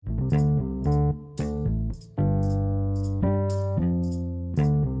What's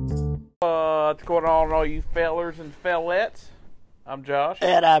going on, all you fellers and fellettes? I'm Josh.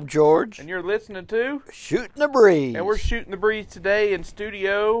 And I'm George. And you're listening to Shooting the Breeze. And we're shooting the breeze today in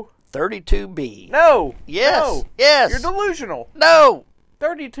Studio 32B. No. Yes. No. Yes. You're delusional. No.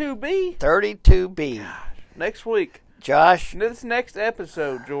 32B? 32B. Gosh. Next week. Josh. This next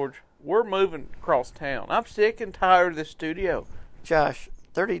episode, George, we're moving across town. I'm sick and tired of this studio. Josh,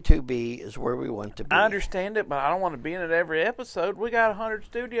 32B is where we want to be. I understand it, but I don't want to be in it every episode. We got 100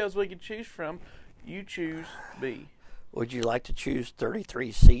 studios we can choose from. You choose B. Would you like to choose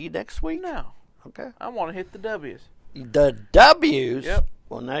 33C next week? No. Okay. I want to hit the W's. The W's? Yep.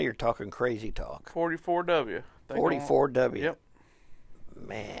 Well, now you're talking crazy talk. 44W. 44W. Yep.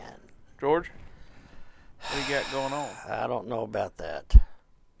 Man. George, what do you got going on? I don't know about that.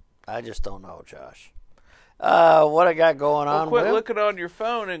 I just don't know, Josh. What I got going on? Quit looking on your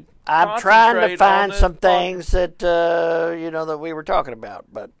phone and I'm trying to find some podcast. things that that we were talking about,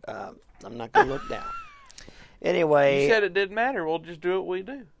 but I'm not going to look down. Anyway, You said it didn't matter. We'll just do what we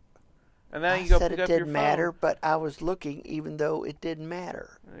do. And now I you go said pick it up your didn't phone. matter, but I was looking even though it didn't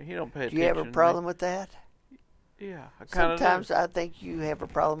matter. You don't pay attention. Do you have a problem with that? Yeah, I kind of. Sometimes I think you have a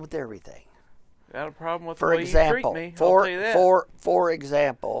problem with everything. Got a problem with For the way example, you treat me. I'll tell you that. for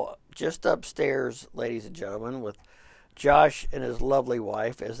example, just upstairs, ladies and gentlemen, with Josh and his lovely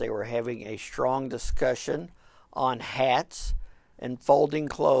wife as they were having a strong discussion on hats and folding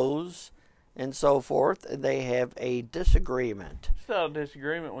clothes and so forth, they have a disagreement. It's not a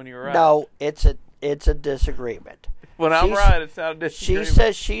disagreement when you're right. No, it's a disagreement. When I'm right, it's not a disagreement. She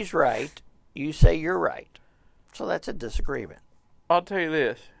says she's right. You say you're right. So that's a disagreement. I'll tell you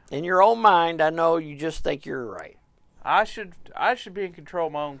this. In your own mind, I know you just think you're right. I should be in control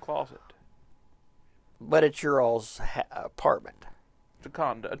of my own closet. But it's your all's apartment. It's a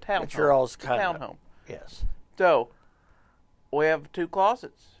condo, a townhome. It's your all's condo. townhome. Yes. So, we have 2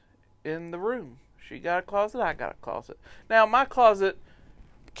 closets in the room. She got a closet, I got a closet. Now, my closet...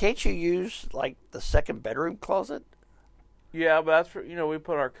 Can't you use, like, the second bedroom closet? Yeah, but that's for, we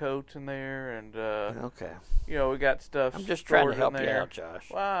put our coats in there, and, Okay. we got stuff I'm just trying to stored in help you there. out, Josh.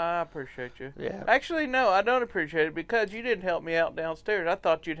 Well, I appreciate you. Yeah. Actually, no, I don't appreciate it because you didn't help me out downstairs. I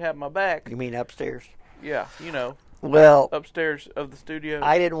thought you'd have my back. You mean upstairs? Yeah, Well, upstairs of the studio.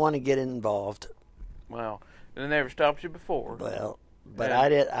 I didn't want to get involved. Well, it never stopped you before. Well, but Yeah. I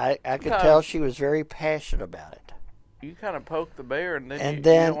did. I could Because- tell she was very passionate about it. You kind of poked the bear, and then you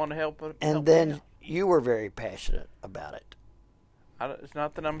then don't want to help it. And help then me out. you were very passionate about it. It's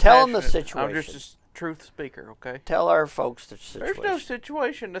not that I'm Tell 'em the passionate. situation. I'm just a truth speaker, okay? Tell our folks the situation. There's no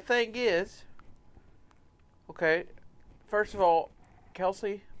situation. The thing is, okay, first of all,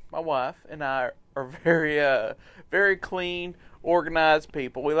 Kelsey, my wife, and I are very clean, organized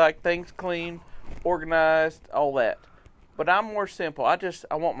people. We like things clean, organized, all that. But I'm more simple. I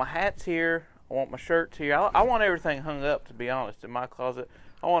want my hats here. I want my shirts here. I want everything hung up, to be honest, in my closet.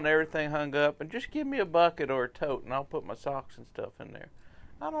 I want everything hung up. And just give me a bucket or a tote, and I'll put my socks and stuff in there.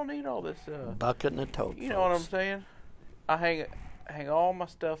 I don't need all this. Bucket and a tote. You know what I'm saying? I hang all my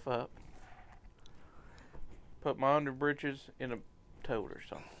stuff up. Put my underbritches in a tote or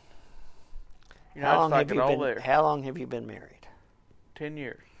something. How long I just like it all there. How long have you been married? 10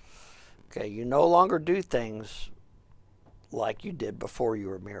 years. Okay, you no longer do things like you did before you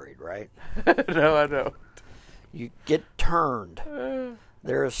were married, right? No, I don't. You get turned.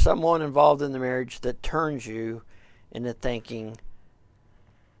 There is someone involved in the marriage that turns you into thinking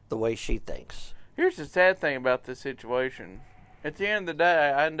the way she thinks. Here's the sad thing about this situation. At the end of the day,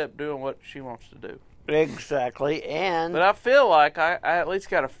 I end up doing what she wants to do. Exactly, and But I feel like I at least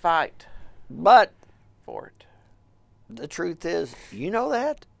got to fight but for it. the truth is, you know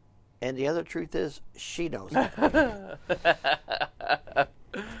that, and the other truth is, she knows that.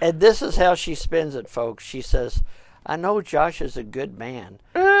 And this is how she spins it, folks. She says, I know Josh is a good man,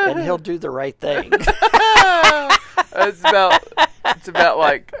 and he'll do the right thing. It's about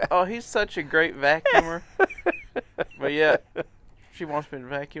like, oh, he's such a great vacuumer. But yet, she wants me to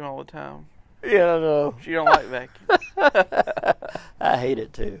vacuum all the time. Yeah, I know. She don't like vacuum. I hate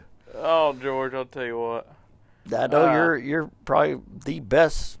it too. Oh, George, I'll tell you what. I know you're probably the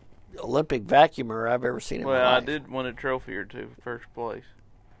best Olympic vacuumer I've ever seen in my Well, life. I did win a trophy or two, first place.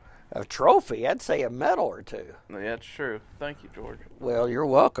 A trophy? I'd say a medal or two. Yeah, that's true. Thank you, George. Well, you're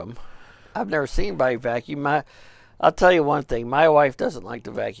welcome. I've never seen anybody vacuum. I'll tell you one thing. My wife doesn't like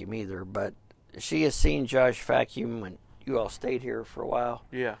to vacuum either, but she has seen Josh vacuum when you all stayed here for a while.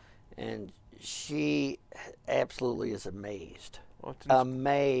 Yeah. And she absolutely is amazed. Well,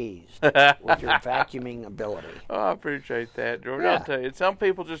 amazed with your vacuuming ability. Oh, I appreciate that, George. Yeah. I'll tell you, some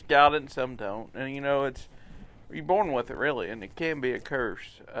people just got it and some don't. And, you're born with it, really, and it can be a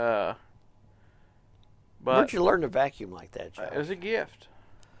curse. But Where'd you learn to vacuum like that, Josh? it was a gift.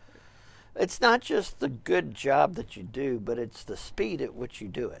 It's not just the good job that you do, but it's the speed at which you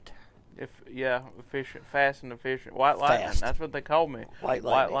do it. Efficient, fast and efficient. White lightning, Fast. that's what they call me. White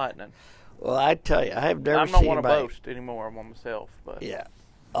White lightning. lightning. Well, I tell you, I have never I'm seen not want to anybody. boast anymore. I'm on myself. But Yeah.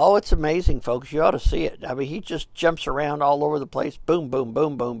 Oh, it's amazing, folks. You ought to see it. I mean, he just jumps around all over the place. Boom, boom,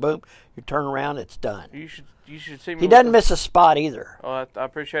 boom, boom, boom. You turn around, it's done. you should see me. He doesn't miss a spot either. Oh, I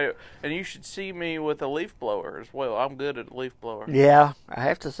appreciate it. And you should see me with a leaf blower as well. I'm good at a leaf blower. Yeah, I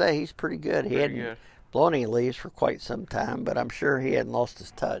have to say he's pretty good. He Pretty hadn't good. blown any leaves for quite some time, but I'm sure he hadn't lost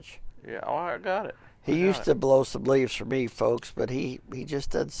his touch. Yeah, I got it. He used to blow some leaves for me, folks, but he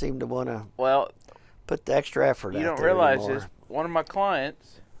just doesn't seem to want to Well, put the extra effort you out don't there realize anymore. this. One of my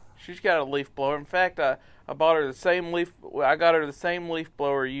clients, she's got a leaf blower. In fact, I bought her the same leaf. I got her the same leaf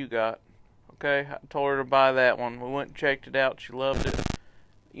blower you got. Okay, I told her to buy that one. We went and checked it out. She loved it.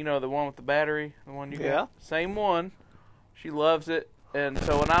 You know, the one with the battery, the one you Yeah. got. Same one. She loves it. And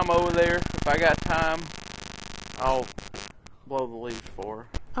so when I'm over there, if I got time, I'll blow the leaves for her.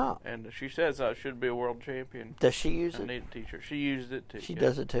 Oh, And she says I should be a world champion. does she use I it? need a t-shirt. She used it too. She yeah.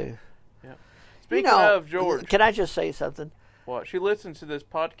 does it too. Speaking You know, of George, can I just say something? what? She listens to this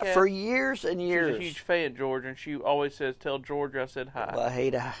podcast. For years and years, She's a huge fan, George, and she always says, "Tell George I said hi." well, I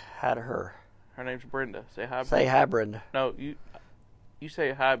hate hi to her. Her name's Brenda. Say hi. Say Brenda. hi, Brenda. No, you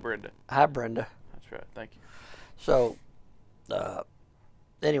say hi, Brenda. Hi, Brenda. That's right. Thank you. So,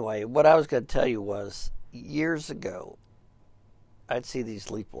 anyway, what I was going to tell you was years ago, I'd see these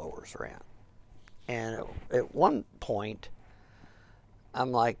leaf blowers around. And at one point,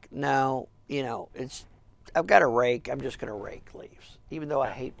 I'm like, no, I've got a rake. I'm just going to rake leaves, even though I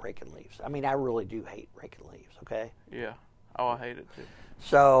hate raking leaves. I mean, I really do hate raking leaves, okay? Yeah. Oh, I hate it too.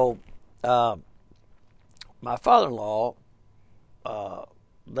 So, my father-in-law,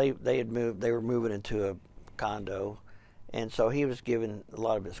 they had moved. They were moving into a condo, and so he was giving a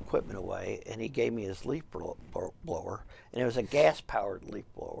lot of his equipment away, and he gave me his leaf blower, and it was a gas-powered leaf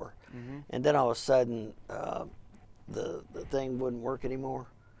blower. Mm-hmm. And then all of a sudden, the thing wouldn't work anymore.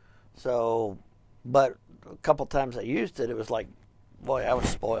 So, but a couple times I used it, it was like, boy, I was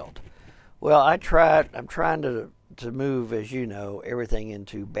spoiled. Well, I'm trying to move, as you know, everything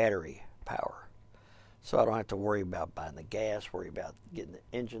into battery power. So I don't have to worry about buying the gas, worry about getting the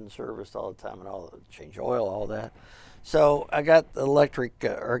engine serviced all the time and change oil, all that. So I got the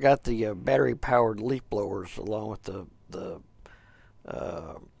the battery powered leaf blowers along with the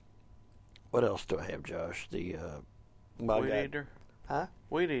what else do I have, Josh? The Weed eater. Huh?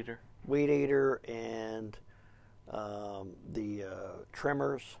 Weed eater. Weed eater and the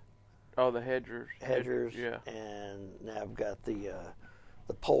trimmers. Oh, the hedgers. Yeah. And now I've got the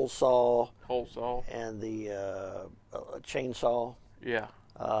pole saw Pole saw. and the chainsaw, Yeah.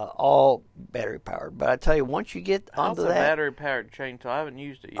 all battery powered. But I tell you, once you get How's onto the that, battery powered chainsaw? I haven't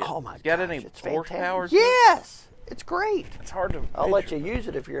used it yet. oh my It's got gosh, any it's horsepower? fantastic. Yes, it's great. It's hard to. I'll let picture. you use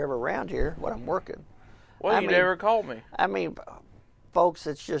it if you're ever around here when I'm working. Well, I you mean- never called me. I mean, folks,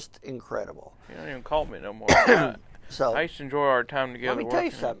 it's just incredible. You don't even call me no more. I So used to enjoy our time together. let me tell you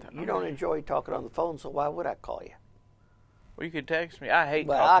working. something. You don't enjoy talking on the phone, so why would I call you? Well, you could text me. I hate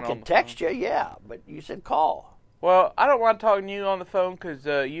Well, I talking on can the text phone. you, yeah, but you said call. Well, I don't mind talking to you on the phone because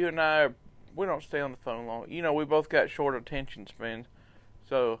you and I, we don't stay on the phone long. You know, we both got short attention spans,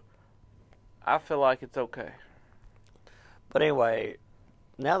 so I feel like it's okay. But anyway,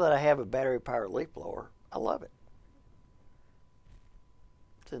 now that I have a battery-powered leaf blower, I love it.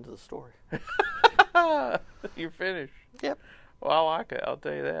 It's into the story. You're finished. Yep. Well, I like it. I'll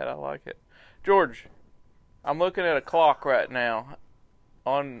tell you that. I like it. George, I'm looking at a clock right now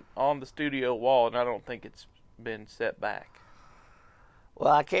on the studio wall, and I don't think it's been set back.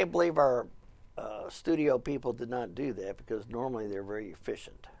 Well, I can't believe our studio people did not do that because normally they're very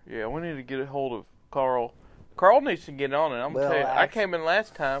efficient. Yeah, we need to get a hold of Carl. Carl needs to get on it. I'm Well, gonna tell you, I actually- came in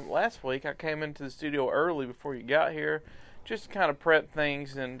last week. I came into the studio early before you got here, just to kind of prep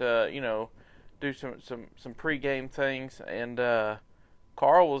things and do some pregame things. And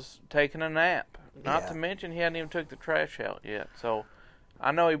Carl was taking a nap. Not Yeah. to mention he hadn't even took the trash out yet. So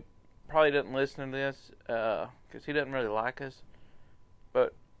I know he probably doesn't listen to this because he doesn't really like us.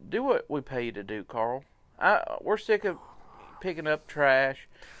 But do what we pay you to do, Carl. We're sick of picking up trash,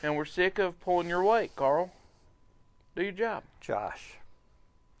 and we're sick of pulling your weight, Carl. Do your job. Josh.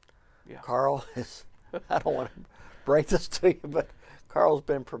 Yeah. Carl is, I don't want to break this to you, but Carl's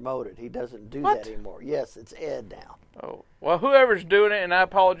been promoted. He doesn't do What? that anymore. Yes, it's Ed now. Oh, well, whoever's doing it, and I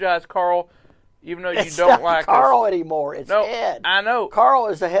apologize, Carl, even though you It's don't not like Carl us. anymore. It's No, Ed. I know. Carl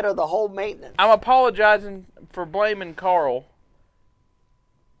is the head of the whole maintenance. I'm apologizing for blaming Carl.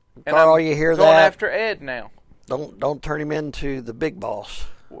 And Carl, I'm you hear going that? after Ed now. Don't turn him into the big boss.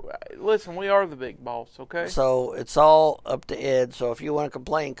 Listen, we are the big boss, okay? So it's all up to Ed. So if you want to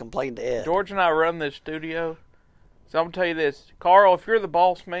complain to Ed. George and I run this studio. So I'm going to tell you this. Carl, if you're the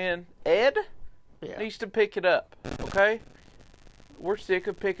boss man, Ed Yeah. needs to pick it up, okay? We're sick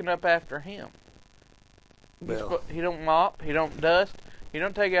of picking up after him. Well, He don't mop. He don't dust. He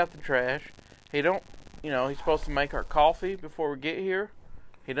don't take out the trash. He don't, he's supposed to make our coffee before we get here.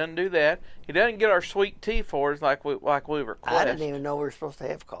 He doesn't do that. He doesn't get our sweet tea for us like we request. I didn't even know we were supposed to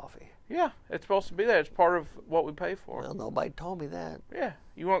have coffee. Yeah, it's supposed to be there. It's part of what we pay for. Well, nobody told me that. Yeah,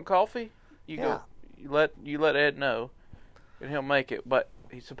 you want coffee? Yeah. You let Ed know, and he'll make it. But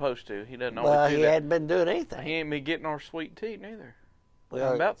he's supposed to. He doesn't Well, always do he that. hadn't been doing anything. He ain't been getting our sweet tea neither. Well,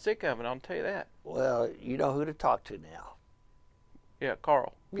 I'm about sick of it. I'll tell you that. well, you know who to talk to now. Yeah,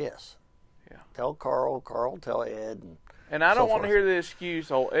 Carl. Yes. Yeah. Tell Carl. Carl, tell Ed. And I don't So want to forth. hear the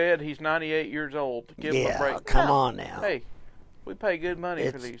excuse, "Oh, Ed, he's 98 years old. Give him a Yeah, break." come No. on now. Hey, we pay good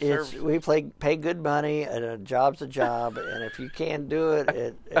money for these services. We pay good money, and a job's a job. And if you can't do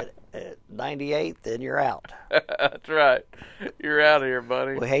it at 98, then you're out. That's right. You're out of here,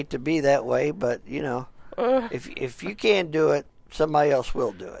 buddy. We hate to be that way, but if you can't do it, somebody else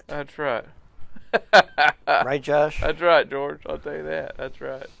will do it. That's right. Right, Josh? That's right, George. I'll tell you that. That's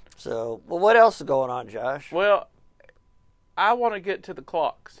right. So, well, what else is going on, Josh? Well, I want to get to the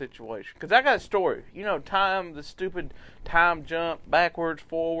clock situation because I got a story. Time, the stupid time jump, backwards,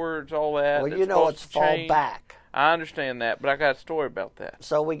 forwards, all that. Well, It's supposed it's to fall change. back. I understand that, but I got a story about that.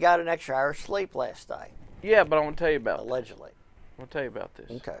 So we got an extra hour's sleep last night, Yeah, but I want to tell you about it. allegedly. I'm going to tell you about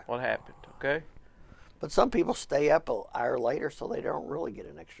this. Okay. What happened, okay? But some people stay up an hour later, so they don't really get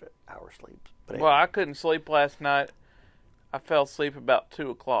an extra hour's sleep. But Well, I couldn't sleep last night. I fell asleep about 2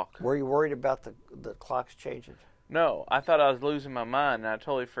 o'clock. were you worried about the clocks changing? No, I thought I was losing my mind, and I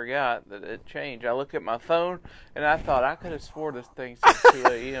totally forgot that it changed. I looked at my phone, and I thought I could have swore this thing said 2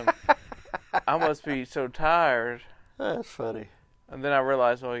 a.m. I must be so tired. That's funny. And then I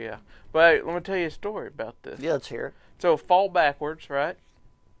realized, oh, yeah. But hey, let me tell you a story about this. Yeah, let's hear it. So fall backwards, right?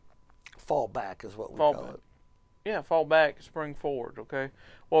 Fall back is what we Fall call back. it. Yeah, fall back, spring forward, okay?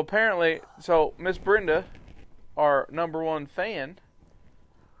 Well, apparently, so Miss Brenda, our number one fan,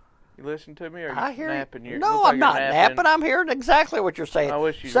 you listen to me or are you I hear napping? you. You No, look like I'm you're not napping. I'm hearing exactly what you're saying. I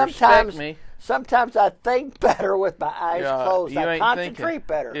wish you'd sometimes, respect me. Sometimes I think better with my eyes Yeah, closed. you I ain't concentrate thinking.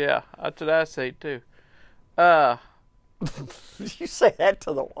 better. Yeah, that's what I say too. You say that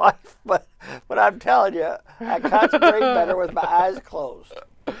to the wife, but I'm telling you, I concentrate better with my eyes closed.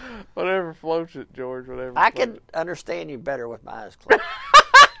 Whatever floats it, George. Whatever. I floats can understand you better with my eyes closed.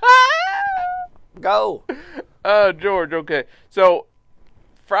 Go. George. Okay, so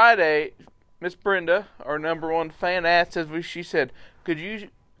Friday, Miss Brenda, our number one fan, asked us. She said, "Could you?"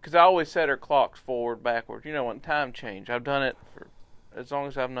 Because I always set her clocks forward, backwards. When time change. I've done it for as long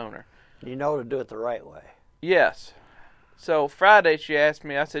as I've known her. You know to do it the right way. Yes. So Friday she asked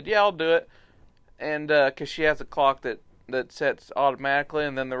me. I said, "Yeah, I'll do it," and because she has a clock that sets automatically,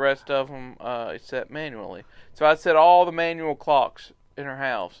 and then the rest of them is set manually. So I set all the manual clocks in her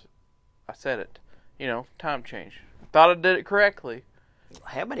house. I set it. Time change. Thought I did it correctly.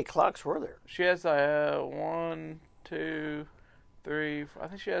 How many clocks were there? She has 1, 2, 3. I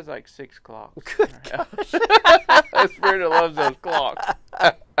think she has like 6 clocks. Good in her house. Spirit loves those clocks.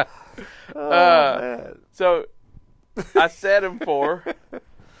 Man. So I set them for her.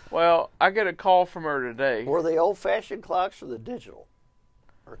 Well, I get a call from her today. Were they old-fashioned clocks or the digital?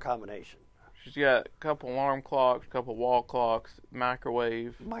 Or a combination? She's got a couple alarm clocks, a couple wall clocks,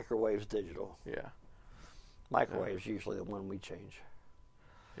 microwave. Microwave's digital. Yeah, Microwave's usually the one we change.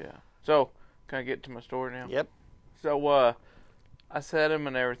 yeah. So, can I get to my story now? Yep. So, I set them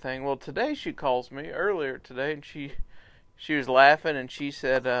and everything. Well, today she calls me, earlier today, and she was laughing, and she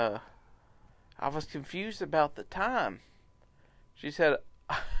said, I was confused about the time. She said,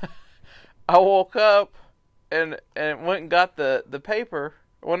 I woke up and went and got the paper,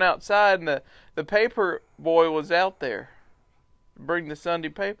 went outside, and the paper boy was out there to bring the Sunday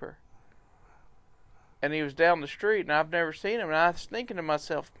paper. And he was down the street, and I've never seen him. And I was thinking to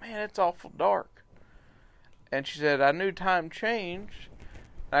myself, man, it's awful dark. And she said, I knew time changed.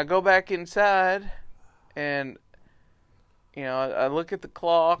 And I go back inside, and, I look at the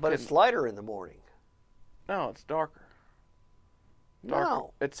clock. But it's lighter in the morning. No, it's darker.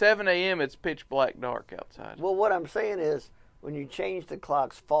 No. At 7 a.m., it's pitch black dark outside. Well, what I'm saying is, when you change the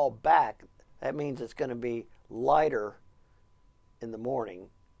clocks fall back, that means it's going to be lighter in the morning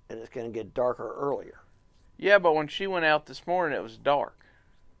and it's going to get darker earlier. Yeah, but when she went out this morning, it was dark.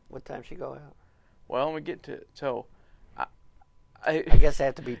 What time she go out? Well, let me get to it. So, I guess I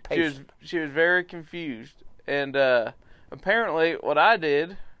have to be patient. She was very confused, and apparently, what I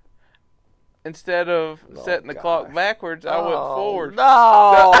did, instead of setting the clock backwards, I went forward.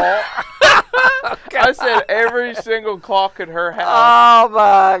 No! I set every single clock at her house. Oh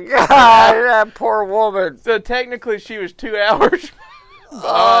my God, that poor woman. So technically, she was 2 hours.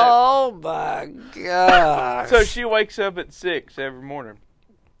 Oh my God. So she wakes up at 6 every morning.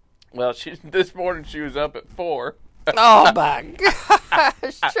 Well, this morning she was up at 4. Oh my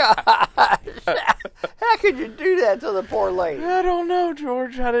gosh, Josh. How could you do that to the poor lady? I don't know,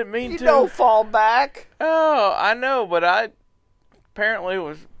 George. I didn't mean to. You don't fall back. Oh, I know, but I apparently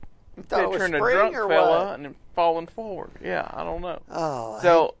was picturing a drunk fella and falling forward. Yeah, I don't know. Oh,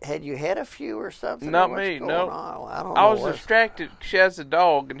 so had you had a few or something? Not or me, no. I don't know. I was distracted. She has a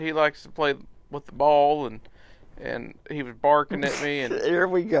dog, and he likes to play with the ball, and he was barking at me. And here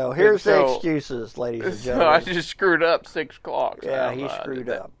we go. Here's the excuses, ladies and gentlemen. So I just screwed up 6 clocks. Yeah, he screwed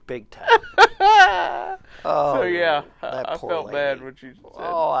up big time. So yeah, I felt lady. bad when she said.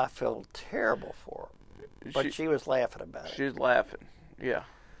 Oh, I felt terrible for her. But she was laughing about it. She was laughing. Yeah.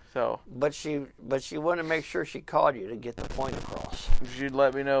 So. But she wanted to make sure she called you to get the point across. She'd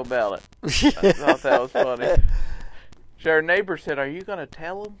let me know about it. I thought that was funny. So her neighbor said, "Are you going to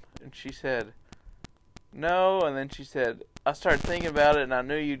tell him?" And she said, "No." And then she said, "I started thinking about it, and I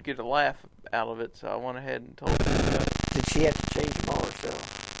knew you'd get a laugh out of it, so I went ahead and told her." Did she have to change them all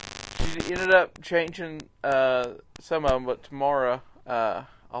herself? She ended up changing some of them, but tomorrow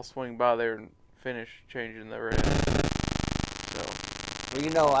I'll swing by there and finish changing the rest. So, well, you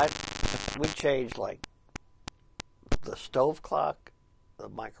know, we changed like the stove clock, the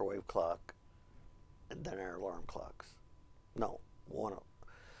microwave clock, and then our alarm clocks. No,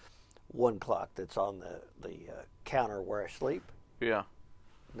 one clock that's on the counter where I sleep. Yeah.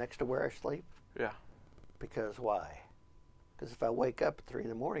 Next to where I sleep. Yeah. Because why? Because if I wake up at 3 in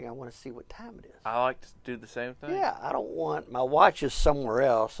the morning, I want to see what time it is. I like to do the same thing. Yeah, I don't want my watch is somewhere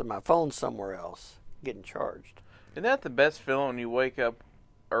else and my phone's somewhere else getting charged. Isn't that the best feeling when you wake up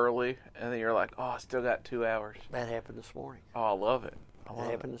early and then you're like, oh, I still got 2 hours? That happened this morning. Oh, I love it. That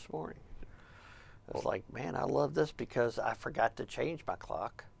happened this morning. It's like, man, I love this because I forgot to change my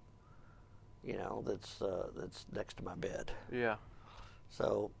clock. You know, that's next to my bed. Yeah.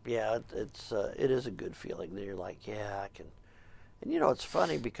 So yeah, it is a good feeling. Then you're like, yeah, I can. And you know, it's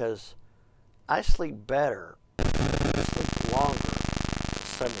funny because I sleep better, I sleep longer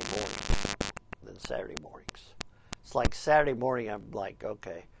Sunday morning than Saturday mornings. It's like Saturday morning, I'm like,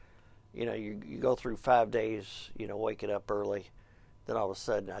 okay, you know, you go through 5 days, you know, waking up early, then all of a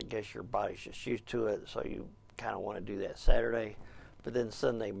sudden, I guess your body's just used to it, so you kind of want to do that Saturday. But then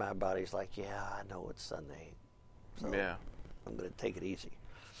Sunday, my body's like, yeah, I know it's Sunday, so yeah, I'm going to take it easy.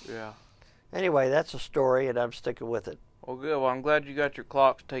 Yeah. Anyway, that's a story, and I'm sticking with it. Well, good. Well, I'm glad you got your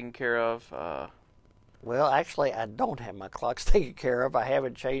clocks taken care of. Well, actually, I don't have my clocks taken care of. I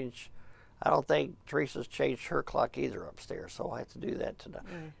haven't changed. I don't think Teresa's changed her clock either upstairs, so I have to do that tonight.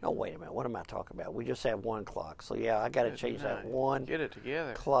 No, wait a minute. What am I talking about? We just have one clock. So, yeah, I got to change that one Get it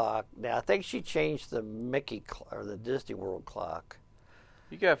together. clock. Now, I think she changed the or the Disney World clock.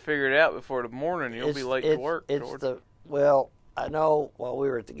 You got to figure it out before the morning. You'll be late to work. Well, I know while we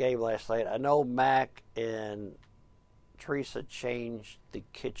were at the game last night, I know Mac and Teresa changed the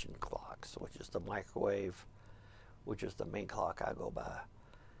kitchen clocks, which is the microwave, which is the main clock I go by,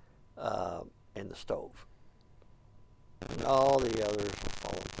 and the stove. And all the others will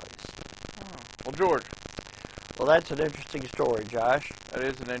fall in place. Oh. Well, George. Well, that's an interesting story, Josh. That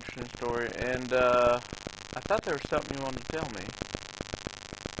is an interesting story. And I thought there was something you wanted to tell me,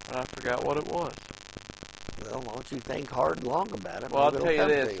 but I forgot what it was. Well, why don't you think hard and long about it? Well, I'll tell you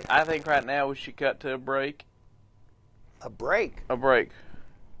this. I think right now we should cut to a break. A break? A break.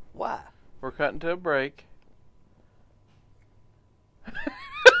 Why? We're cutting to a break.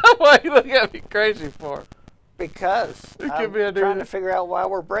 Why are you looking at me crazy for? Because I'm trying to figure out why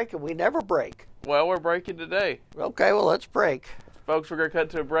we're breaking. We never break. Well, we're breaking today. Okay, well, let's break. Folks, we're going to cut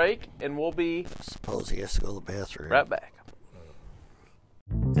to a break, and we'll be... Suppose he has to go to the bathroom. Right back.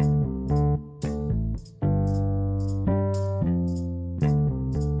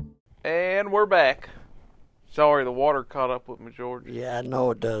 And we're back. Sorry, the water caught up with me, George. Yeah, I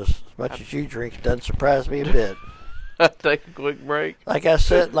know it does. As much as you drink, it doesn't surprise me a bit. Take a quick break. Like I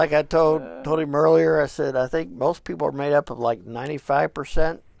said, like I told him earlier, I said I think most people are made up of like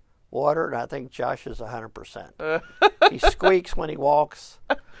 95% water, and I think Josh is 100%. He squeaks when he walks.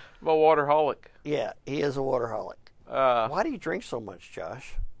 I'm a waterholic. Yeah, he is a waterholic. Uh, Why do you drink so much,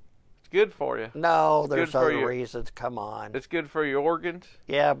 Josh? it's good for you. No, there's good for other you. reasons. Come on. It's good for your organs.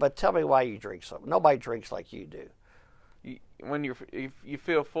 Yeah, but tell me why you drink so. Nobody drinks like you do. When if you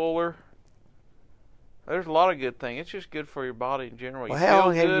feel fuller, there's a lot of good things. It's just good for your body in general. Well, You how feel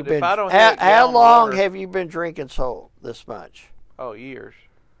long have you good. been? If I don't hit a How gallon of long water- have you been drinking this much? Oh, years.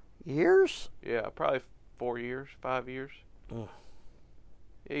 Years? Yeah, probably 4 years, 5 years. Ugh.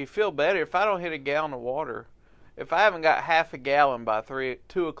 Yeah, you feel better if I don't hit a gallon of water. If I haven't got half a gallon by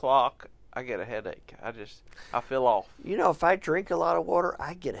 2 o'clock, I get a headache. I feel off. You know, if I drink a lot of water,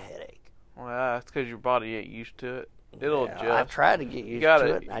 I get a headache. Well, that's because your body ain't used to it. It'll Yeah, adjust. I try to get used You gotta,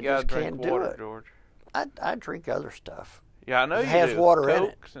 to it, and I you gotta just drink can't do water, it. George. I drink other stuff. Yeah, I know It you has do. water in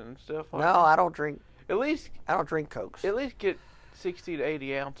it. Cokes and stuff like No, that. I don't drink. At least Cokes. get 60 to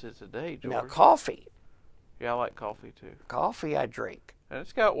 80 ounces a day, George. Now, coffee. Yeah, I like coffee too. Coffee I drink. And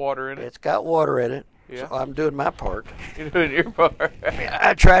it's got water in it. It's got water in it. Yeah. So I'm doing my part. You're doing your part.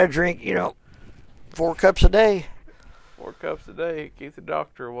 I try to drink, 4 cups a day. 4 cups a day. Keep the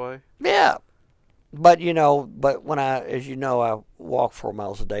doctor away. Yeah. But, when as you know, I walk 4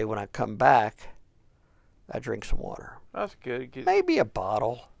 miles a day. When I come back, I drink some water. That's good. Maybe a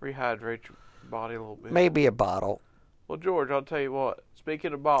bottle. Rehydrate your body a little bit. Maybe a bottle. Well, George, I'll tell you what.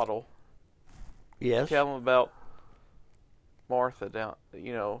 Speaking of bottle, Yes. tell them about Martha down.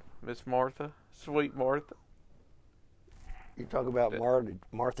 Miss Martha, sweet Martha, You talk about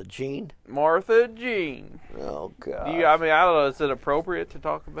Martha Jean? Martha Jean. Oh, God. I don't know. Is it appropriate to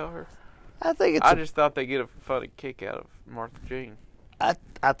talk about her? I think it's I just thought they get a funny kick out of Martha Jean.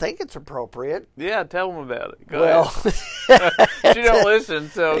 I think it's appropriate. Yeah, tell them about it. Go Well, ahead. She don't listen,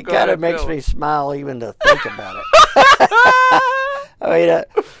 so it go kind ahead. of makes tell me her. smile even to think about it.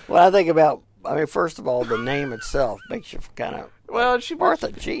 When I think about, first of all, the name itself makes you kind of. Well,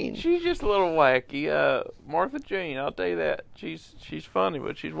 Martha Jean. She's just a little wacky. Martha Jean, I'll tell you that. She's funny,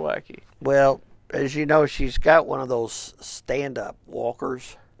 but she's wacky. Well, as you know, she's got one of those stand-up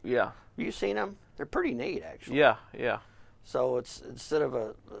walkers. Yeah. Have you seen them? They're pretty neat, actually. Yeah, yeah. So it's instead of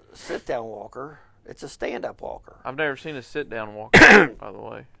a sit-down walker, it's a stand-up walker. I've never seen a sit-down walker, by the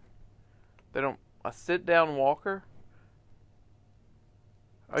way. A sit-down walker?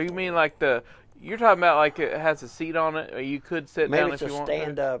 Oh, you mean like you're talking about like it has a seat on it, or you could sit Maybe down it's if a you want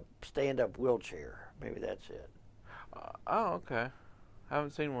to? stand-up wheelchair. Maybe that's it. Oh, okay. I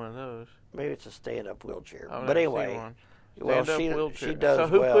haven't seen one of those. Maybe it's a stand-up wheelchair. I've But never anyway, seen one. well, Stand-up she wheelchair. does So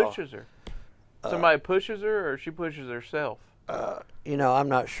who well. pushes her? Somebody pushes her, or she pushes herself? I'm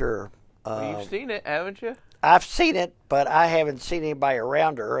not sure. You've seen it, haven't you? I've seen it, but I haven't seen anybody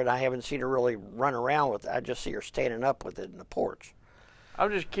around her, and I haven't seen her really run around with it. I just see her standing up with it in the porch.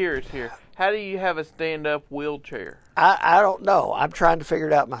 I'm just curious here. How do you have a stand-up wheelchair? I don't know. I'm trying to figure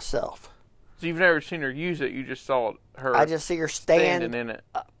it out myself. So you've never seen her use it. You just saw her I just see her standing in it.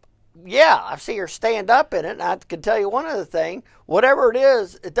 Yeah, I see her stand up in it, and I can tell you one other thing. Whatever it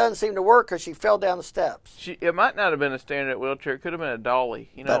is, it doesn't seem to work because she fell down the steps. It might not have been a stand-up wheelchair. It could have been a dolly.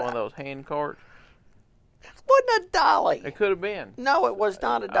 But, one of those hand carts. It wasn't a dolly. It could have been. No, it was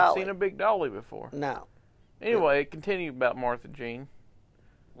not a I've dolly. seen a big dolly before. No. Anyway, continue about Martha Jean.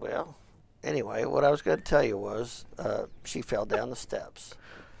 Well, anyway, what I was going to tell you was she fell down the steps.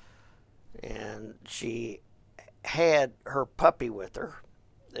 And she had her puppy with her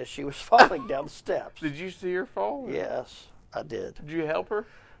as she was falling down the steps. Did you see her fall? Yes, I did. Did you help her?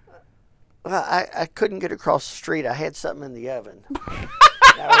 Well, I couldn't get across the street. I had something in the oven.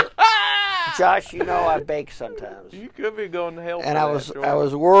 Now, Josh, you know I bake sometimes. You could be going to help. And her I that,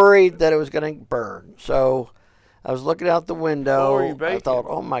 was worried that it was going to burn. So I was looking out the window. What were you baking? I thought,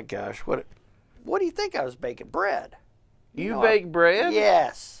 oh my gosh, what do you think I was baking? Bread. You know, bake bread?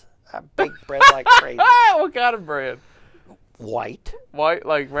 Yes. I bake bread like crazy. What kind of bread? White. White,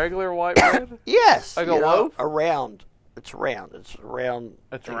 like regular white bread? Yes. Like a loaf? A round. It's round. It's round.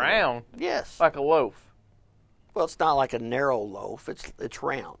 It's round. Yes. Like a loaf. Well, it's not like a narrow loaf. It's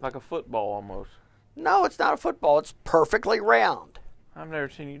round. Like a football almost. No, it's not a football. It's perfectly round. I've never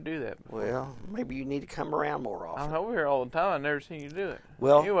seen you do that before. Well, maybe you need to come around more often. I'm over here all the time. I've never seen you do it.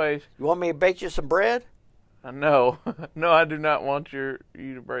 Well, anyways, you want me to bake you some bread? No. No, I do not want you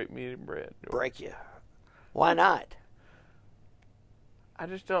to break me in bread. Break you. Why not? I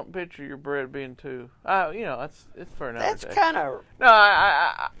just don't picture your bread being too. It's for another That's day. kind of No,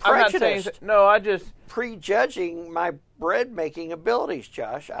 I'm not saying. prejudiced. No, I just. prejudging my bread making abilities,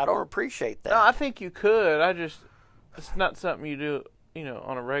 Josh. I don't appreciate that. No, I think you could. It's not something you do,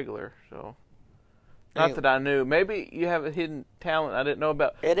 on a regular. So, Not that I knew. Maybe you have a hidden talent I didn't know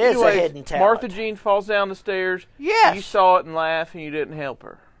about. It is Anyways, a hidden talent. Martha Jean falls down the stairs. Yes. You saw it and laughed, and you didn't help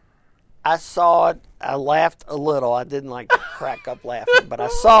her. I saw it. I laughed a little. I didn't like crack up laughing, but I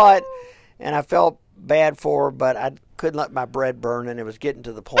saw it, and I felt bad for her, but I couldn't let my bread burn, and it was getting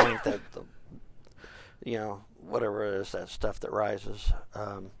to the point that, whatever it is, that stuff that rises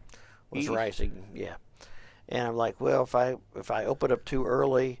was rising. Yeah. And I'm like, well, if I open up too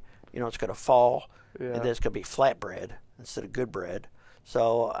early, it's going to fall, and then it's going to be flatbread instead of good bread.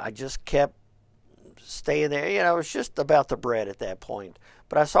 So I just kept staying there. It was just about the bread at that point.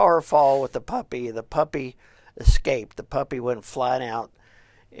 But I saw her fall with the puppy. The puppy escaped. The puppy went flying out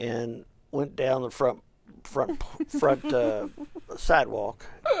and went down the front sidewalk,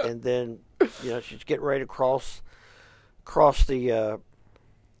 and then she's getting ready to cross the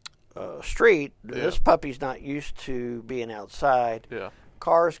street. Yeah. This puppy's not used to being outside. Yeah.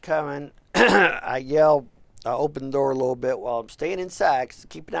 Car's coming. I yell. I open the door a little bit while I'm staying inside, 'cause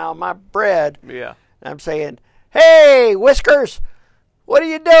keep an eye on my bread. Yeah. And I'm saying, "Hey, Whiskers, what are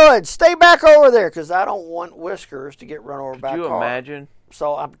you doing? Stay back over there," because I don't want Whiskers to get run over by a car. Could you imagine?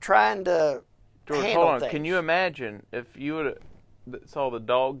 So I'm trying to George, handle hold on. things. Can you imagine if you would have saw the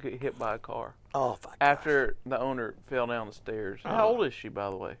dog get hit by a car after the owner fell down the stairs? How old is she, by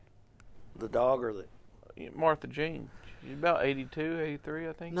the way? The dog or the... Martha Jean. She's about 82, 83,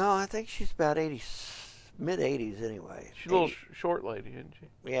 I think. No, I think she's about 80, mid-80s anyway. She's a little short lady, isn't she?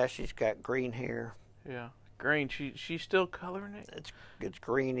 Yeah, she's got green hair. Yeah, green. She's still coloring it? It's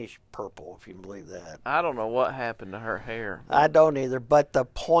greenish purple, if you can believe that. I don't know what happened to her hair. I don't either, but the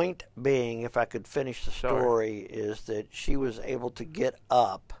point being, if I could finish the story, is that she was able to get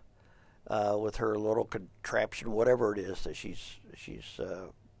up with her little contraption, whatever it is that she's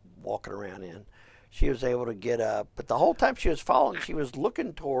walking around in. She was able to get up, but the whole time she was falling, she was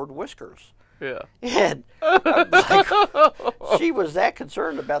looking toward Whiskers. Yeah. And I'm like, she was that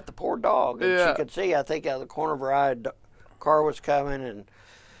concerned about the poor dog. And she could see, I think, out of the corner of her eye, a car was coming, and,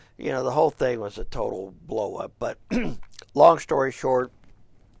 the whole thing was a total blow up. But long story short,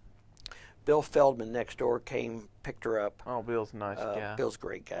 Bill Feldman next door came, picked her up. Oh, Bill's a nice guy. Bill's a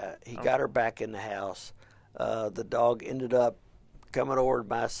great guy. He got her back in the house. The dog ended up coming over to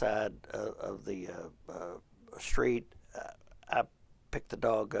my side of the street. I picked the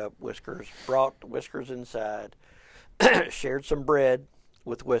dog up, Whiskers, brought Whiskers inside, shared some bread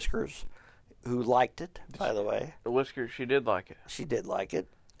with Whiskers, who liked it, by the way. The Whiskers, she did like it. She did like it.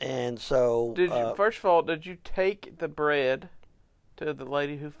 And so... First of all, did you take the bread to the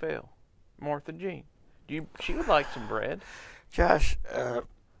lady who fell, Martha Jean? She would like some bread. Josh,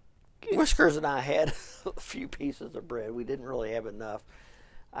 Whiskers and I had a few pieces of bread. We didn't really have enough.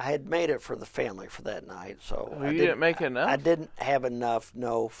 I had made it for the family for that night, so you didn't make enough. I didn't have enough,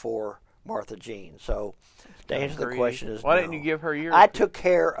 for Martha Jean. So to answer the question is, why didn't you give her yours? I took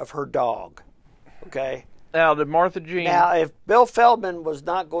care of her dog. Okay. Now, did Martha Jean? Now, if Bill Feldman was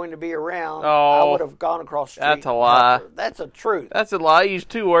not going to be around, I would have gone across the street. That's a lie. That's a truth. That's a lie. You're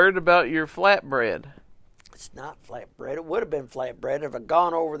too worried about your flatbread. It's not flatbread. It would have been flatbread if I'd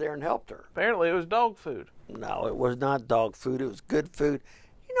gone over there and helped her. Apparently, it was dog food. No, it was not dog food. It was good food.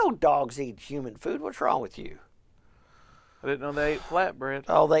 Dogs eat human food. What's wrong with you? I didn't know they ate flatbread.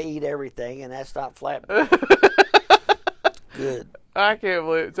 Oh, they eat everything, and that's not flatbread. Good. I can't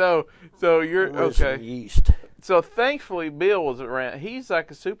believe it. So you're okay. Yeast. So thankfully, Bill was around. He's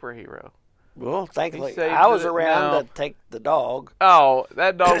like a superhero. Well, thankfully, I was around to take the dog. Oh,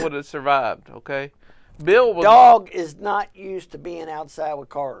 that dog would have survived. Okay. Bill was. Dog is not used to being outside with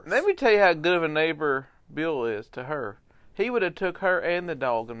cars. Let me tell you how good of a neighbor Bill is to her. He would have took her and the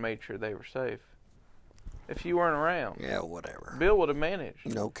dog and made sure they were safe. If you weren't around. Yeah, whatever. Bill would have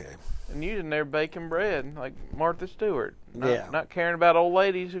managed. Okay. And you in there baking bread like Martha Stewart. Not caring about old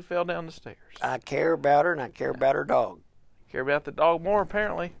ladies who fell down the stairs. I care about her, and I care about her dog. Care about the dog more,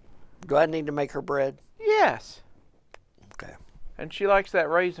 apparently. Do I need to make her bread? Yes. Okay. And she likes that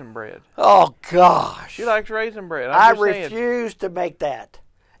raisin bread. Oh, gosh. She likes raisin bread. I refuse to make that.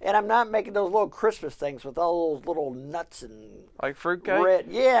 And I'm not making those little Christmas things with all those little nuts and... Like fruitcake? Bread.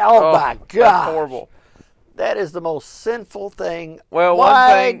 Yeah, oh my God. That's horrible. That is the most sinful thing. Well,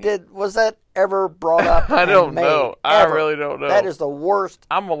 was that ever brought up? I don't know. I really don't know. That is the worst.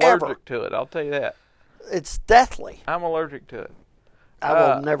 I'm allergic to it. I'll tell you that. It's deathly. I'm allergic to it.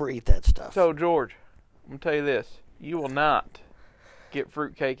 I will never eat that stuff. So, George, I'm going to tell you this. You will not get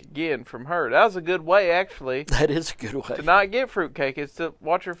fruitcake again from her. That was a good way, actually. That is a good way. To not get fruitcake is to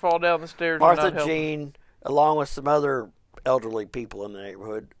watch her fall down the stairs. Martha Jean, along with some other elderly people in the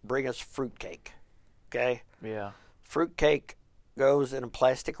neighborhood, bring us fruitcake. Okay? Yeah. Fruitcake goes in a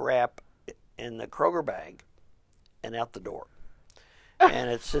plastic wrap in the Kroger bag and out the door.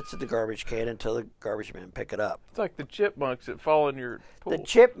 And it sits in the garbage can until the garbage men pick it up. It's like the chipmunks that fall in your pool. The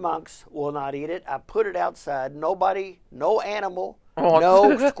chipmunks will not eat it. I put it outside. Nobody, no animal, Oh,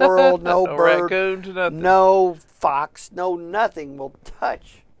 no squirrel, no no bird, raccoons, nothing. no fox, no nothing will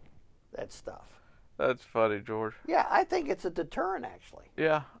touch that stuff. That's funny, George. Yeah, I think it's a deterrent, actually,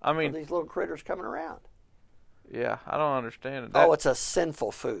 Yeah, I for mean, these little critters coming around. yeah, I don't understand it. Oh, it's a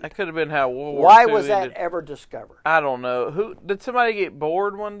sinful food. That could have been how World War Why II was that ended. ever discovered? I don't know. Who did somebody get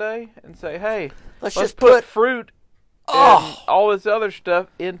bored one day and say, "Hey, Let's let's just put put fruit Oh. and all this other stuff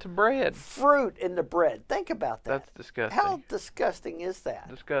into bread"? fruit in the bread. Think about that. That's disgusting. How disgusting is that?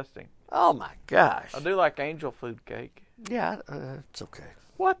 Disgusting. Oh my gosh. I do like angel food cake. Yeah, it's okay.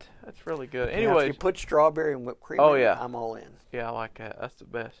 What? That's really good. Now, if Anyways, you put strawberry and whipped cream Oh, in yeah. it, I'm all in. yeah, I like that. That's the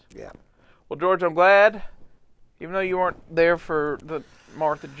best. Yeah. Well, George, I'm glad. Even though you weren't there for the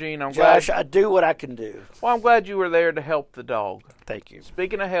Martha Jean, I'm Josh, glad. I do what I can do. Well, I'm glad you were there to help the dog. Thank you.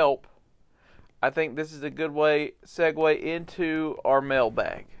 Speaking of help, I think this is a good segue into our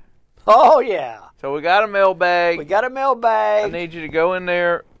mailbag. Oh, yeah. So we got a mailbag. We got a I mailbag. need you to go in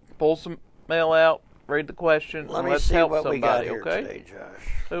there, pull some mail out, read the question, Let and me let's see help what somebody, we got here okay? today, Josh.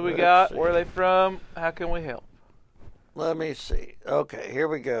 Who we Let's got? see. Where are they from? How can we help? Let me see. Okay, here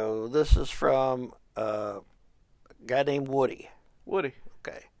we go. This is from a guy named Woody. Woody.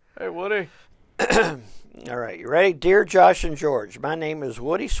 Okay. Hey, Woody. All right, you ready? Dear Josh and George, my name is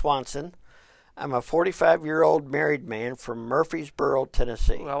Woody Swanson. I'm a 45-year-old married man from Murfreesboro,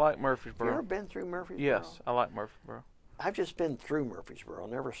 Tennessee. Ooh, I like Have you ever Murfreesboro. been through Murfreesboro? Yes, I like Murfreesboro. I've just been through Murfreesboro.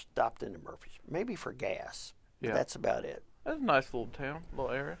 Never stopped into Murfreesboro. Maybe for gas. Yeah. That's about it. That's a nice little town,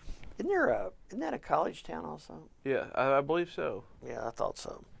 little area. Isn't that a college town also? Yeah, I believe so. Yeah, I thought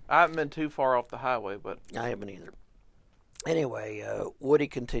so. I haven't been too far off the highway, but I haven't either. Anyway, Woody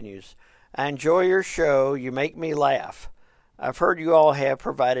continues. I enjoy your show. You make me laugh. I've heard you all have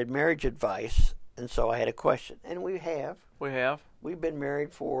provided marriage advice, and so I had a question. And we have. we have. We've been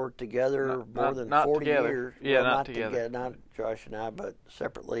married for together Not- more not- than not 40 together. years. Yeah, Well, not together. Not Josh and I, but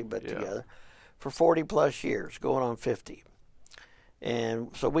separately, but Yeah. together. For 40 plus years, going on 50.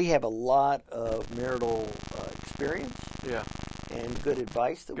 And so we have a lot of marital experience Yeah. and good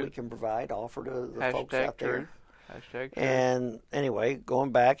advice that we Good. can provide, offer to the folks Hashtag out there. truth. Hashtag truth. And anyway,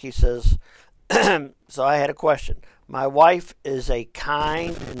 going back, he says, so I had a question. My wife is a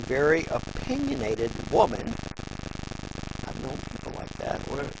kind and very opinionated woman. I've known people like that.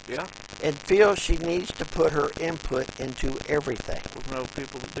 Yeah, And feels she needs to put her input into everything. we know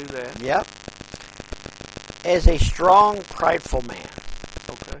people that do that. Yep. As a strong, prideful man,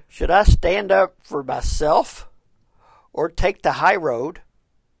 Okay. should I stand up for myself or take the high road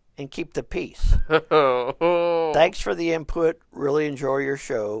and keep the peace? Thanks for the input. Really enjoy your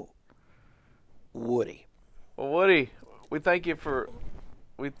show. Woody. Well, Woody, we thank you for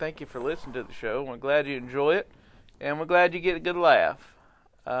listening to the show. We're glad you enjoy it, and we're glad you get a good laugh.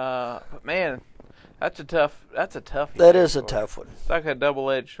 But man, that's a tough. That is a tough one. It's like a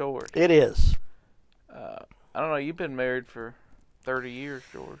double-edged sword. It is. I don't know. You've been married for 30 years,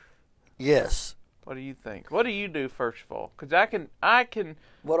 George. Yes. What do you think? What do you do first of all? Because I can.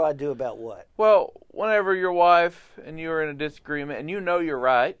 What do I do about what? Well, whenever your wife and you are in a disagreement, and you know you're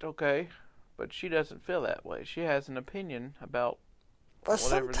right, okay, but she doesn't feel that way. She has an opinion about. Well,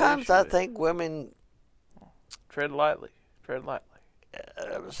 Whatever the sometimes issue I is. think women. Tread lightly. Tread lightly.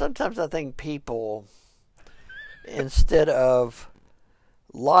 Sometimes I think people, instead of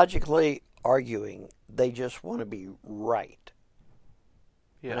logically arguing, they just want to be right.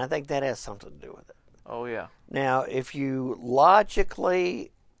 Yeah. And I think that has something to do with it. Oh yeah. Now, if you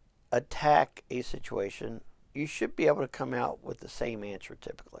logically attack a situation, you should be able to come out with the same answer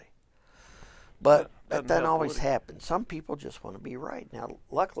typically. But that Doesn't doesn't help, always would it? happen. Some people just want to be right. Now,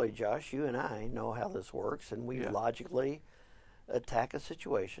 luckily, Josh, you and I know how this works, and we Yeah. logically attack a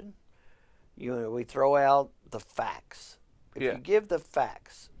situation. We throw out the facts. If Yeah. you give the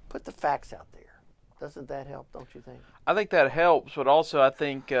facts, put the facts out there. Doesn't that help, don't you think? I think that helps, but also I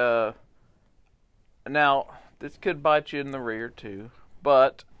think now this could bite you in the rear too.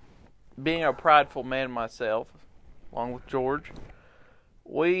 But being a prideful man myself, along with George,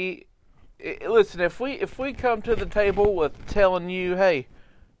 listen. If we come to the table with telling you, hey,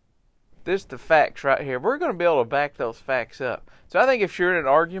 this is the facts right here, we're going to be able to back those facts up. So I think if you're in an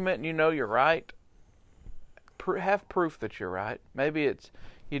argument and you know you're right, have proof that you're right. Maybe it's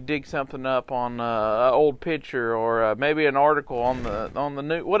you dig something up on an old picture, or maybe an article on the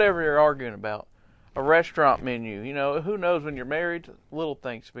new, whatever you're arguing about, a restaurant menu. You know, who knows when you're married? Little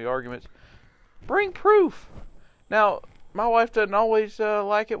things can be arguments. Bring proof. Now, my wife doesn't always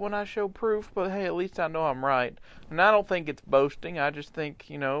like it when I show proof, but hey, at least I know I'm right. And I don't think it's boasting. I just think,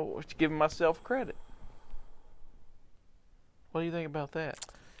 it's giving myself credit. What do you think about that?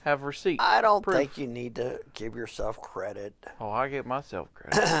 Have receipts. I don't proof. think you need to give yourself credit. Oh, I give myself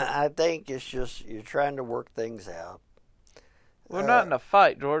credit. I think it's just you're trying to work things out. We're not in a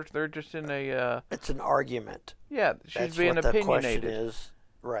fight, George. They're just in a... it's an argument. Yeah, she's That's being what opinionated. The question is,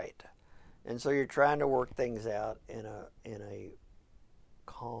 right. And so you're trying to work things out in a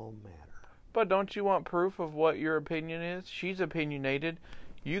calm manner. But don't you want proof of what your opinion is? She's opinionated.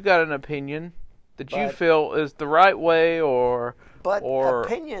 You got an opinion that you feel is the right way or... But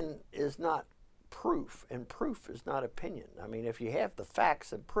opinion is not proof, and proof is not opinion. I mean, if you have the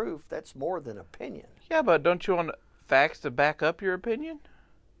facts and proof, that's more than opinion. Yeah, but don't you want facts to back up your opinion?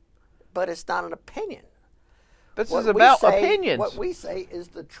 But it's not an opinion. This is about opinions. What we say is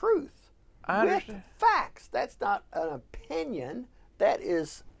the truth. I understand. With facts. That's not an opinion. That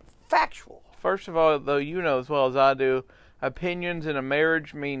is factual. First of all, though, you know as well as I do, opinions in a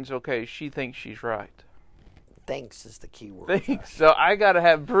marriage means, okay, she thinks she's right. Thinks is the key word. Thinks. So I got to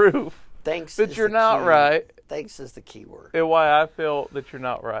have proof that you're not right. Thinks is the key word. And why I feel that you're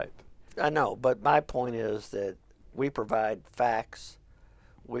not right. I know, but my point is that we provide facts,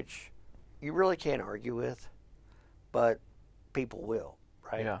 which you really can't argue with, but people will,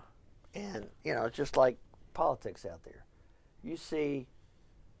 right? Yeah. And, it's just like politics out there. You see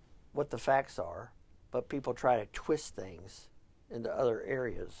what the facts are, but people try to twist things into other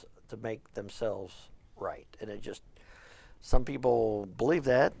areas to make themselves right. And some people believe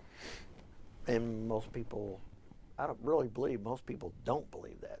that, and most people, I don't really believe, most people don't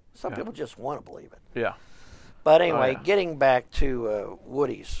believe that. Some people just want to believe it. Yeah. But anyway, getting back to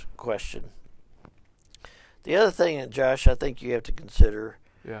Woody's question, the other thing that, Josh, I think you have to consider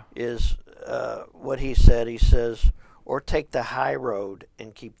is what he said. He says, or take the high road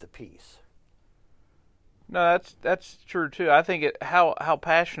and keep the peace. No, that's true too. I think how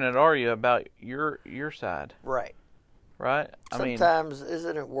passionate are you about your side? Right. Right? Sometimes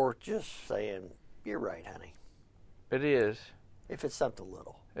isn't it worth just saying, "You're right, honey." It is. If it's something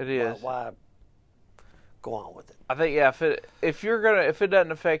little. It is. Why go on with it? I think if it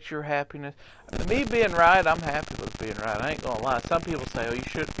doesn't affect your happiness, me being right, I'm happy with being right. I ain't gonna lie. Some people say, "Oh, you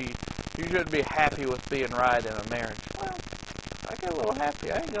shouldn't be happy with being right in a marriage." Well, I get a little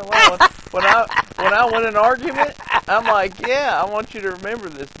happy. I ain't gonna lie. When I win an argument, I'm like, yeah, I want you to remember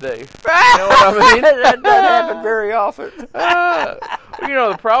this day. You know what I mean? That doesn't happen very often.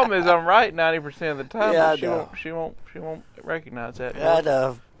 The problem is I'm right 90% of the time. Yeah, but she won't recognize that. I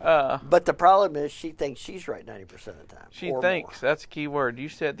know. But the problem is she thinks she's right 90% of the time. She thinks. More. That's a key word. You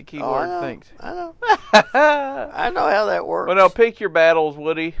said the key word, thinks. I know. I know how that works. Well, no, pick your battles,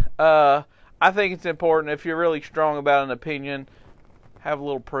 Woody. I think it's important if you're really strong about an opinion, have a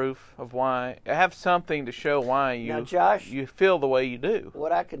little proof of why. Have something to show why you feel the way you do.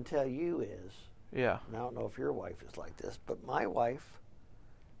 What I can tell you is, and I don't know if your wife is like this, but my wife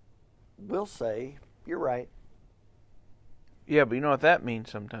will say, "You're right." Yeah, but you know what that means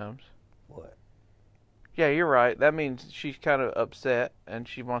sometimes? What? Yeah, you're right. That means she's kind of upset and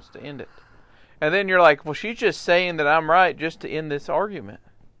she wants to end it. And then you're like, well, she's just saying that I'm right just to end this argument.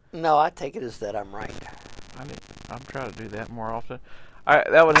 No, I take it as that I'm right. I'm trying to do that more often.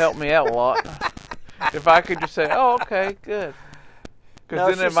 That would help me out a lot. If I could just say, oh, okay, good.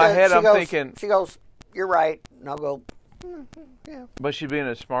 Because then in my head I'm thinking... She goes, "You're right." And I'll go, yeah. But she being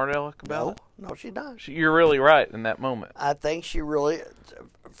a smart aleck about it? No, she does. You're really right in that moment. I think she really...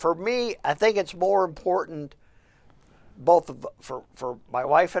 For me, I think it's more important, for my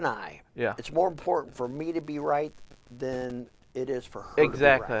wife and I. Yeah. It's more important for me to be right than it is for her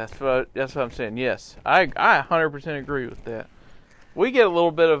exactly. to be right. That's what I'm saying. Yes. I 100% agree with that. We get a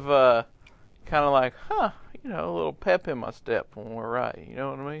little bit of kind of like, a little pep in my step when we're right. You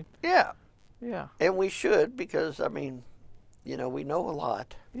know what I mean? Yeah. Yeah. And we should, because, we know a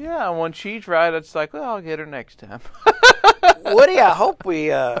lot. Yeah, and when she's right, it's like, well, I'll get her next time. Woody, I hope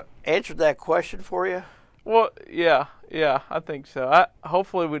we answered that question for you. Well, yeah, I think so.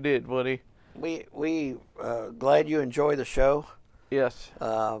 Hopefully we did, Woody. We glad you enjoy the show. Yes.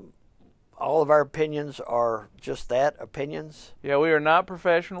 All of our opinions are just that, opinions. Yeah, we are not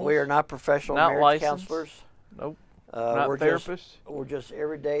professionals. We are not professional not marriage licensed. counselors. Nope. Not therapists. We're just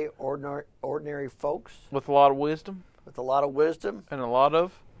everyday, ordinary folks. With a lot of wisdom. With a lot of wisdom. And a lot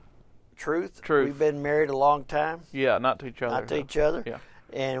of... Truth. We've been married a long time. Yeah, not to each other. Not to each other. Yeah.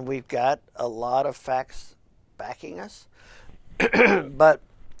 And we've got a lot of facts backing us. But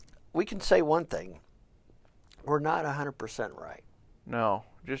we can say one thing. We're not 100% right. No,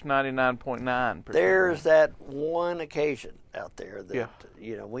 just 99.9%. There's that one occasion out there that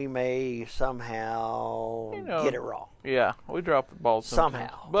Yeah. we may somehow get it wrong. Yeah, we drop the ball sometimes.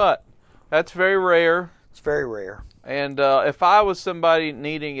 Somehow. But that's very rare. It's very rare. And if I was somebody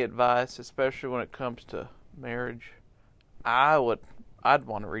needing advice, especially when it comes to marriage, I'd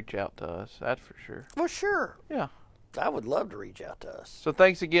want to reach out to us. That's for sure. Well, sure. Yeah. I would love to reach out to us. So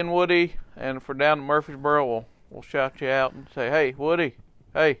thanks again, Woody. And if we're down in Murfreesboro, we'll shout you out and say, hey, Woody,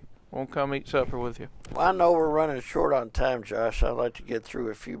 hey, we'll come eat supper with you. Well, I know we're running short on time, Josh. I'd like to get through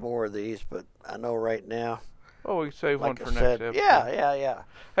a few more of these, but I know right now. Oh, we can save one Like for I next said, episode. yeah.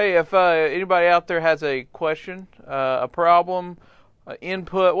 Hey, if anybody out there has a question, a problem,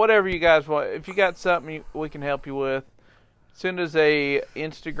 input, whatever you guys want, if you got something we can help you with, send us a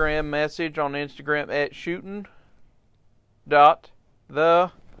Instagram message on Instagram at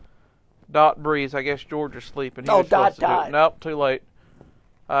shootin.the.breeze. I guess George is sleeping. Oh, dot. Nope, too late.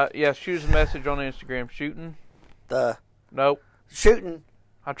 Yeah, shoot us a message on Instagram. Nope. Shooting.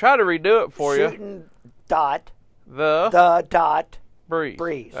 I'll try to redo it for you. Shooting dot. The dot. breeze.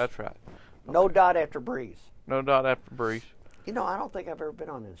 Breeze. That's right. No dot after breeze. No dot after breeze. I don't think I've ever been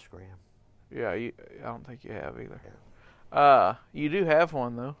on Instagram. Yeah, I don't think you have either. You do have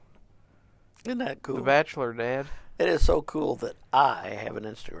one though. Isn't that cool? The Bachelor Dad. It is so cool that I have an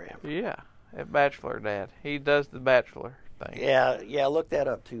Instagram. Yeah, at Bachelor Dad. He does the Bachelor thing. Yeah, look that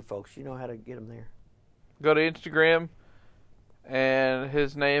up too, folks. You know how to get him there. Go to Instagram, and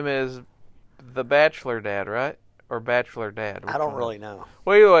his name is The Bachelor Dad, right? Or Bachelor Dad? I don't really know.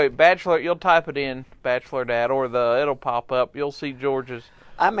 Well, anyway, Bachelor, you'll type it in, Bachelor Dad, or it'll pop up. You'll see George's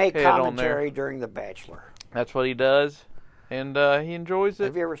I make head on commentary there. during The Bachelor. That's what he does, and he enjoys it.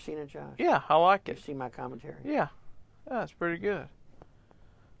 Have you ever seen it, Josh? Yeah, I like You it. see my commentary? Yeah, it's pretty good.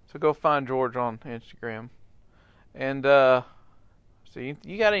 So go find George on Instagram. And, see,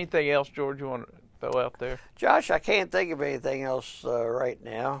 you got anything else, George, you want to throw out there? Josh, I can't think of anything else right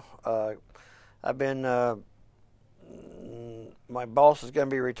now. I've been, my boss is going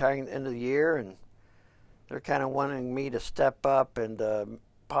to be retiring at the end of the year, and they're kind of wanting me to step up and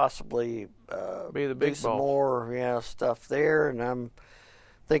possibly Be the big do some boss. more stuff there. And I'm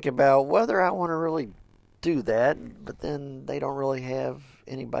thinking about whether I want to really do that, but then they don't really have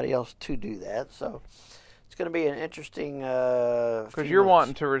anybody else to do that. So it's going to be an interesting Because you're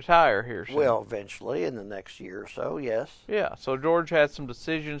wanting to retire here soon. Well, eventually in the next year or so, yes. Yeah, so George has some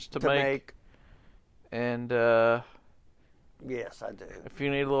decisions to make. And Yes, I do. if you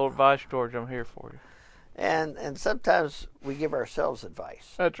need a little advice, George, I'm here for you. And sometimes we give ourselves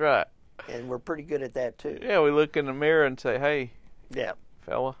advice, That's right. and we're pretty good at that too. Yeah, we look in the mirror and say, hey, Yeah.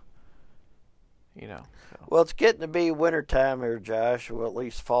 fella, so. Well, it's getting to be wintertime here, Josh. Well, at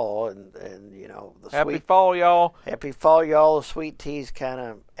least fall, and the Happy fall, y'all. happy fall, y'all. The sweet tea's kind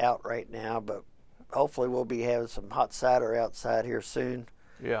of out right now, but hopefully we'll be having some hot cider outside here soon,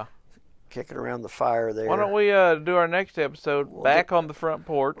 Yeah. kicking around the fire there. Why don't we do our next episode back on the front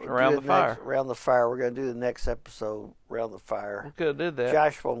porch We'll around do the fire? around the fire. We're going to do the next episode around the fire. We could have did that.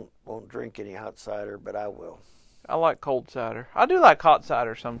 Josh won't drink any hot cider, but I will. I like cold cider. I do like hot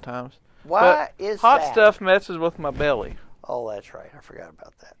cider sometimes. Why But is hot that? stuff messes with my belly. Oh, that's right. I forgot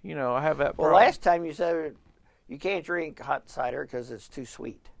about that. I have that Well, problem. last time you said you can't drink hot cider because it's too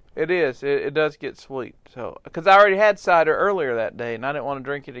sweet. It is. It does get sweet. So, because I already had cider earlier that day, and I didn't want to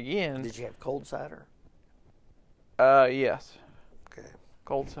drink it again. Did you have cold cider? Yes. Okay.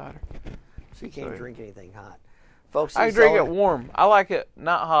 Cold cider. So you can't Sorry. drink anything hot. Folks, I he's drink it only- warm. I like it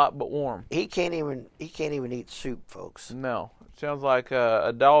not hot but warm. He can't even eat soup, folks. No, it sounds like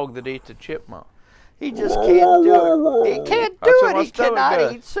a dog that eats a chipmunk. He just can't do it. He can't do That's what it. my He stomach cannot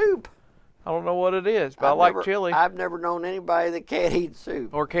does. eat soup. I don't know what it is, but I like chili I've never known anybody that can't eat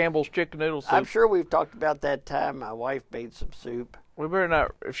soup. or Campbell's chicken noodle soup. I'm sure we've talked about that time my wife made some soup. We better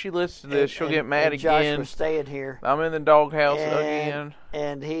not. If she listens to this, she'll get mad and Josh again. was staying here. I'm in the doghouse again.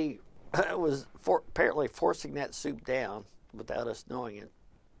 And he was apparently forcing that soup down without us knowing it.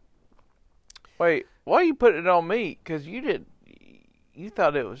 Wait, why you put it on me? Because you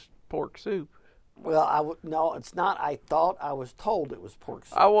thought it was pork soup. Well, no, it's not. I was told it was pork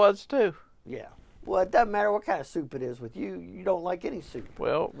soup. I was too. Yeah. Well, it doesn't matter what kind of soup it is with you. You don't like any soup.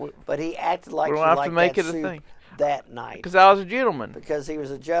 Well, But he acted like we he don't have liked to make that it a soup thing. that night. because I was a gentleman. Because he was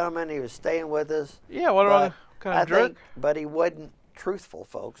a gentleman. He was staying with us. Yeah, what am I But kind of I jerk? think, but he wasn't truthful,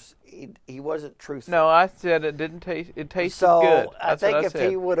 folks. He wasn't truthful. No, I said it didn't taste. It tasted So good. I That's think what I if said.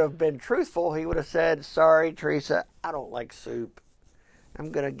 he would have been truthful, he would have said, "Sorry, Teresa, I don't like soup.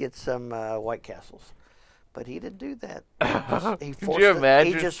 I'm gonna get some White Castles." But he didn't do that. He Could you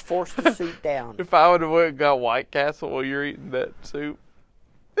imagine? He just forced the soup down. If I would have went and got White Castle while you're eating that soup,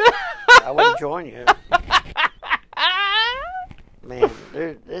 I would join you. Man,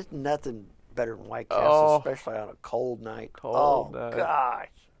 there's nothing better than White Castle, especially on a cold night. Cold night. Gosh.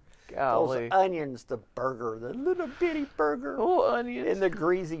 Golly. Those onions, the burger, the little bitty burger. Oh, onions. In the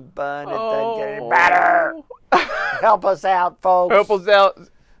greasy bun. It doesn't get any better. Help us out, folks. Help us out.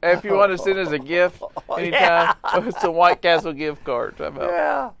 If you want to send us a gift anytime, it's a White Castle gift card. How about?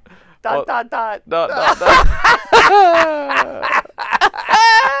 Yeah. Dot, dot, dot. Dot, dot, dot.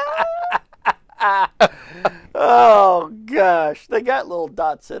 Oh, gosh. They got little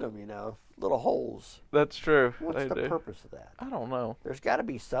dots in them, little holes. That's true. What's They the do. purpose of that? I don't know. There's got to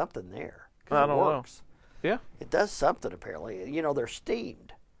be something there. 'Cause I it don't works. know. Yeah. It does something, apparently. They're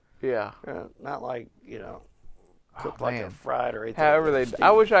steamed. Yeah. Not like, cooked like man. they're fried or anything. However They're they, steamed.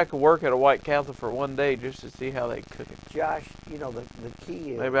 I wish I could work at a White Castle for one day just to see how they cook it. Josh, the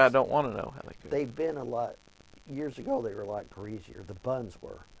key is... Maybe I don't want to know how they cook it. They've been a lot... Years ago, they were a lot greasier. The buns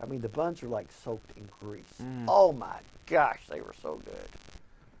were. I mean, the buns are like soaked in grease. Oh, my gosh, they were so good.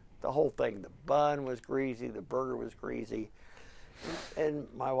 The whole thing, the bun was greasy, the burger was greasy. And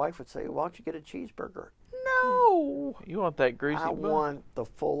my wife would say, why don't you get a cheeseburger? No! You want that greasy I bun? want the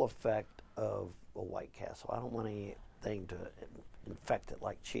full effect of a White Castle. I don't want anything to infect it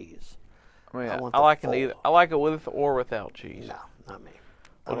like cheese. I mean, want I the like full. it either. I like it with or without cheese. No, not me.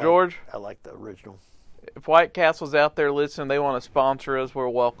 Well, George, I like the original. if White Castle's out there listening, they want to sponsor us, we're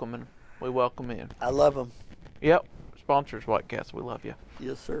welcoming. We welcome in. I love them. Yep. Sponsors White Castle. We love you.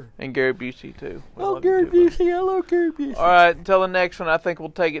 Yes, sir. And Gary Busey, too. We Oh, love you Gary too, bud. Busey. I love Gary Busey. All right. Until the next one, I think we'll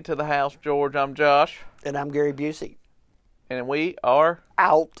take it to the house, George. I'm Josh. And I'm Gary Busey. And we are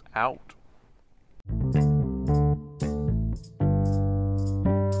Out. out.